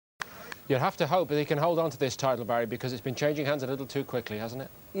You'd have to hope that he can hold on to this title, Barry, because it's been changing hands a little too quickly, hasn't it?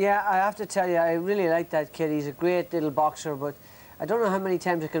 Yeah, I have to tell you, I really like that kid. He's a great little boxer, but I don't know how many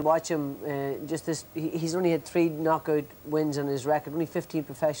times I could watch him. He's only had 3 knockout wins on his record, only 15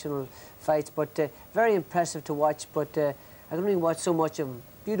 professional fights, but very impressive to watch. But I don't even watch so much of him.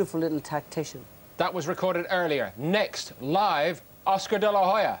 Beautiful little tactician. That was recorded earlier. Next, live, Oscar De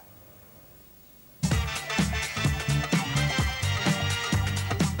La Hoya.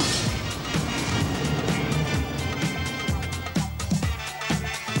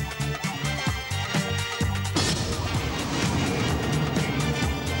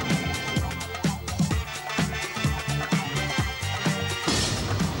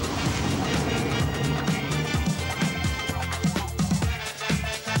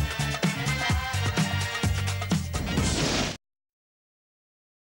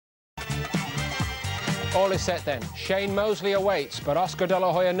 All is set then. Shane Mosley awaits, but Oscar De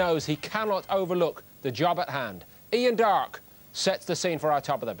La Hoya knows he cannot overlook the job at hand. Ian Darke sets the scene for our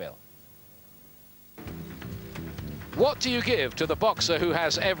top of the bill. What do you give to the boxer who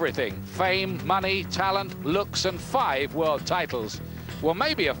has everything? Fame, money, talent, looks and 5 world titles. Well,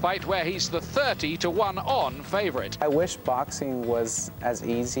 maybe a fight where he's the 30-to-1 on favourite. I wish boxing was as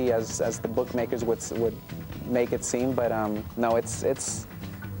easy as the bookmakers would make it seem, but no, it's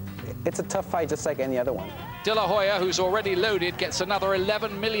a tough fight just like any other one. De La Hoya, who's already loaded, gets another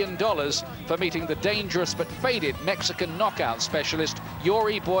 $11 million for meeting the dangerous but faded Mexican knockout specialist,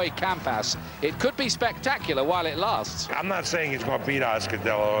 Yuri Boy Campas. It could be spectacular while it lasts. I'm not saying he's going to beat Oscar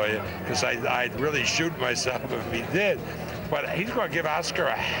De La Hoya, because I'd really shoot myself if he did. But he's going to give Oscar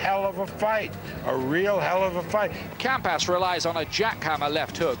a hell of a fight, a real hell of a fight. Campas relies on a jackhammer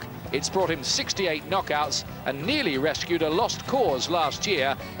left hook. It's brought him 68 knockouts and nearly rescued a lost cause last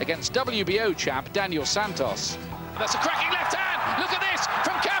year against WBO champ Daniel Santos. That's a cracking left hand. Look at this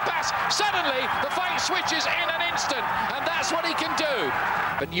from Campas. Suddenly, the fight switches in an instant, and that's what he can do.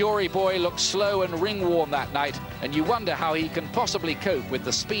 But Yuri Boy looked slow and ring-worn that night, and you wonder how he can possibly cope with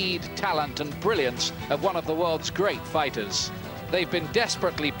the speed, talent and brilliance of one of the world's great fighters. They've been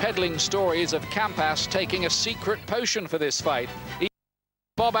desperately peddling stories of Campas taking a secret potion for this fight.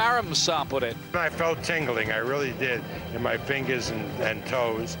 Bob Arams sampled it. I felt tingling, I really did, in my fingers and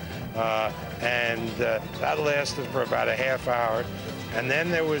toes, that lasted for about a half hour, and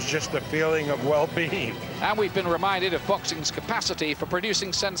then there was just a feeling of well-being. And we've been reminded of boxing's capacity for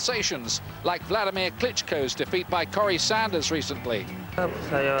producing sensations, like Vladimir Klitschko's defeat by Corey Sanders recently. Every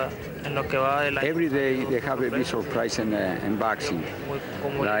day they have a big surprise in boxing.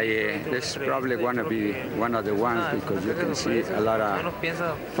 Like, this is probably going to be one of the ones, because you can see a lot of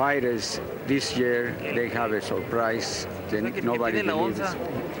fighters this year, they have a surprise that nobody believes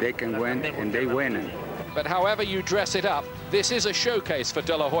they can win, and they win. But however you dress it up, this is a showcase for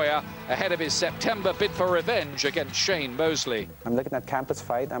De La Hoya ahead of his September bid for revenge against Shane Mosley. I'm looking at Campas'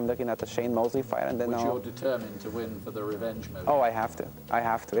 fight, I'm looking at the Shane Mosley fight, and then which you're determined to win for the revenge mode. Oh, I have to.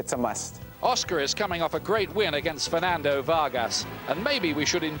 It's a must. Oscar is coming off a great win against Fernando Vargas, and maybe we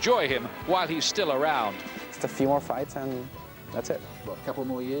should enjoy him while he's still around. Just a few more fights and that's it. What, a couple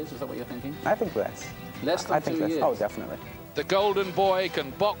more years, is that what you're thinking? I think less. Less than 2 years? Oh, definitely. The Golden Boy can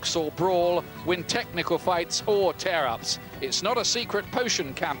box or brawl, win technical fights or tear-ups. It's not a secret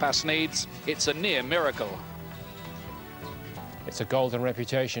potion Campas needs, it's a near miracle. It's a golden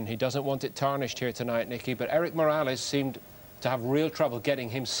reputation. He doesn't want it tarnished here tonight, Nicky, but Eric Morales seemed to have real trouble getting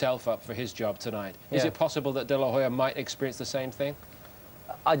himself up for his job tonight. Yeah. Is it possible that De La Hoya might experience the same thing?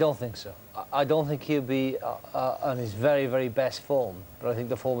 I don't think so. I don't think he'll be on his very, very best form, but I think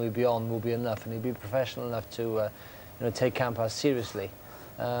the form he'll be on will be enough, and he'll be professional enough to take Campas seriously.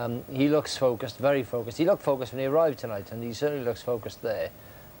 He looks focused, very focused. He looked focused when he arrived tonight, and he certainly looks focused there.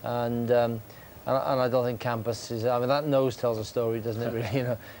 And I don't think Campas is... I mean, that nose tells a story, doesn't it,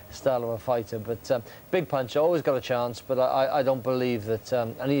 really, style of a fighter. But big puncher, always got a chance, but I don't believe that...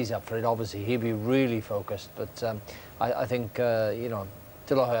 and he's up for it, obviously. He'll be really focused, but I think,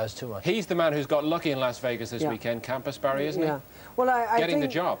 De La Hoya has too much. He's the man who's got lucky in Las Vegas this weekend, Campas, Barry, isn't he? Well, I Getting think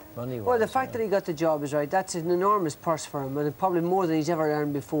the job. Well, the fact that he got the job is right. That's an enormous purse for him, and probably more than he's ever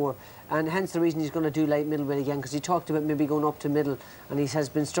earned before. And hence the reason he's going to do light middleweight again, because he talked about maybe going up to middle, and he has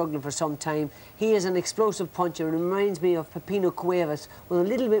been struggling for some time. He is an explosive puncher. It reminds me of Pepino Cuevas with a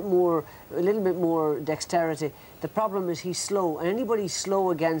little bit more dexterity. The problem is he's slow, and anybody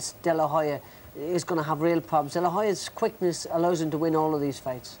slow against De La Hoya is going to have real problems. De La Hoya's quickness allows him to win all of these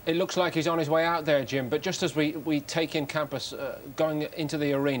fights. It looks like he's on his way out there, Jim, but just as we take in Campas going into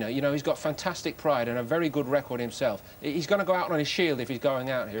the arena, you know, he's got fantastic pride and a very good record himself. He's going to go out on his shield if he's going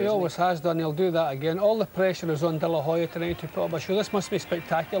out here, He always has done. He'll do that again. All the pressure is on De La Hoya tonight to put up a show. This must be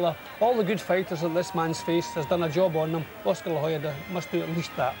spectacular. All the good fighters that this man's faced has done a job on them. Oscar De La Hoya must do at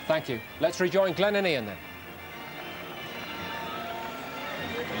least that. Thank you. Let's rejoin Glenn and Ian then.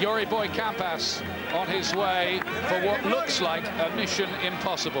 Yuri Boy Campas on his way for what looks like a mission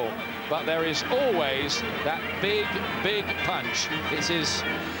impossible. But there is always that big, big punch. It's his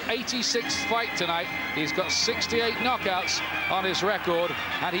 86th fight tonight. He's got 68 knockouts on his record.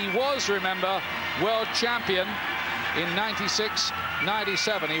 And he was, remember, world champion in 96,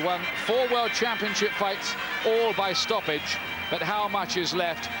 97. He won 4 world championship fights, all by stoppage. But how much is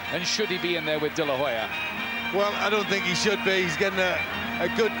left, and should he be in there with De La Hoya? Well, I don't think he should be. He's getting a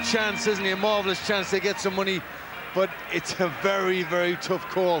good chance, isn't he? A marvellous chance to get some money. But it's a very, very tough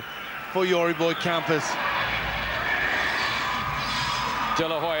call for Yuri Boy Campas. De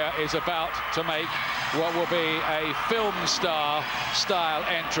La Hoya is about to make what will be a film star style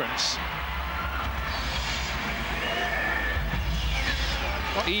entrance.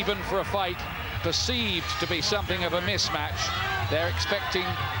 Even for a fight perceived to be something of a mismatch, they're expecting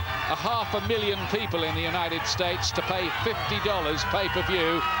 500,000 people in the United States to pay $50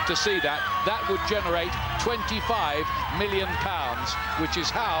 pay-per-view to see that. That would generate £25 million, which is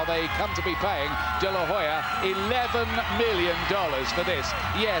how they come to be paying De La Hoya $11 million for this.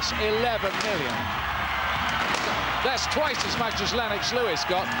 Yes, 11 million. That's twice as much as Lennox Lewis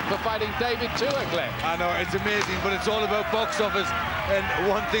got for fighting David Tua, Glenn. I know, it's amazing, but it's all about box office. And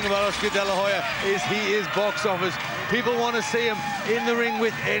one thing about Oscar De La Hoya is he is box office. People want to see him in the ring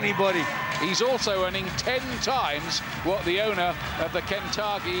with anybody. He's also earning 10 times what the owner of the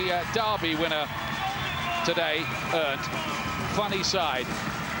Kentucky Derby winner today earned. Funny side.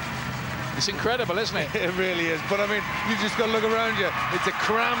 It's incredible, isn't it? It really is. But I mean, you just got to look around you. It's a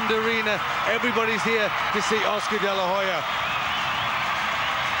crammed arena. Everybody's here to see Oscar De La Hoya.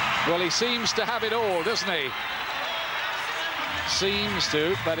 Well, he seems to have it all, doesn't he? Seems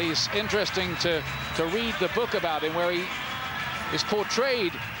to, but he's interesting to read the book about him, where he is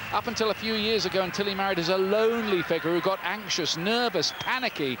portrayed up until a few years ago, until he married, as a lonely figure who got anxious, nervous,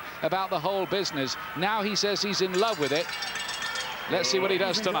 panicky about the whole business. Now he says he's in love with it. Let's see what he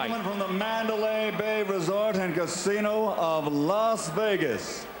does tonight. From the Mandalay Bay Resort and Casino of Las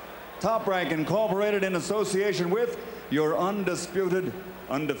Vegas. Top Rank Incorporated, in association with your undisputed,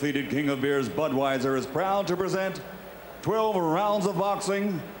 undefeated King of Beers, Budweiser, is proud to present 12 rounds of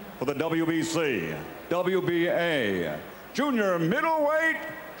boxing for the WBC, WBA, Junior Middleweight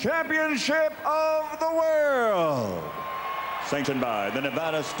Championship of the World. Sanctioned by the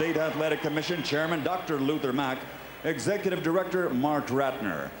Nevada State Athletic Commission Chairman Dr. Luther Mack, Executive Director Mark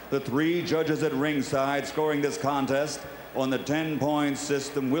Ratner. The 3 judges at ringside scoring this contest on the 10-point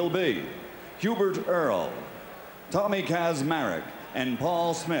system will be Hubert Earl, Tommy Kazmarek, and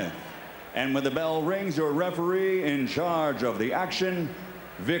Paul Smith. And when the bell rings, your referee in charge of the action,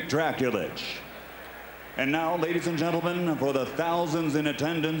 Vic Draculich. And now, ladies and gentlemen, for the thousands in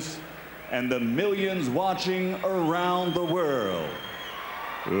attendance and the millions watching around the world,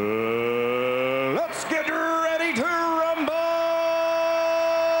 let's get ready to rumble!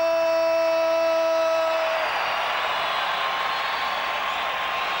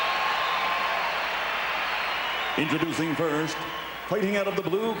 Introducing first, fighting out of the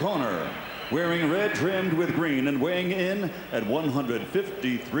blue corner, wearing red trimmed with green and weighing in at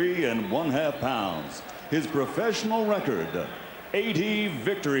 153½ pounds. His professional record, 80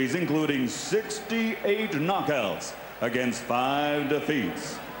 victories, including 68 knockouts against 5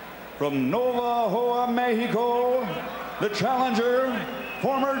 defeats. From Nova Hoa, Mexico, the challenger,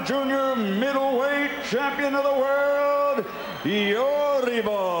 former junior middleweight champion of the world, Yuri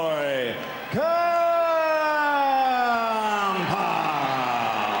Boy Campas.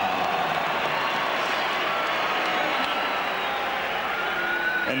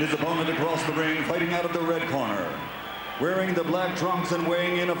 And his opponent across the ring, fighting out of the red corner, wearing the black trunks and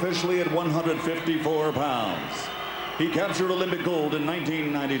weighing in officially at 154 pounds. He captured Olympic gold in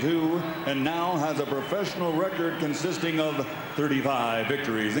 1992 and now has a professional record consisting of 35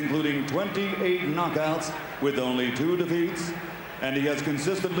 victories, including 28 knockouts with only 2 defeats, and he has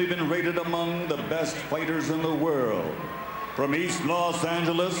consistently been rated among the best fighters in the world. From East Los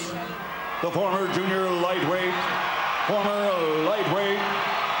Angeles, the former junior lightweight, former lightweight,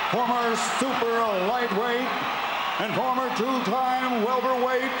 former super lightweight, and former 2-time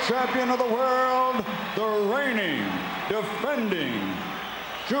welterweight champion of the world, the reigning, defending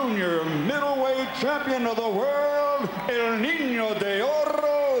junior middleweight champion of the world, El Niño de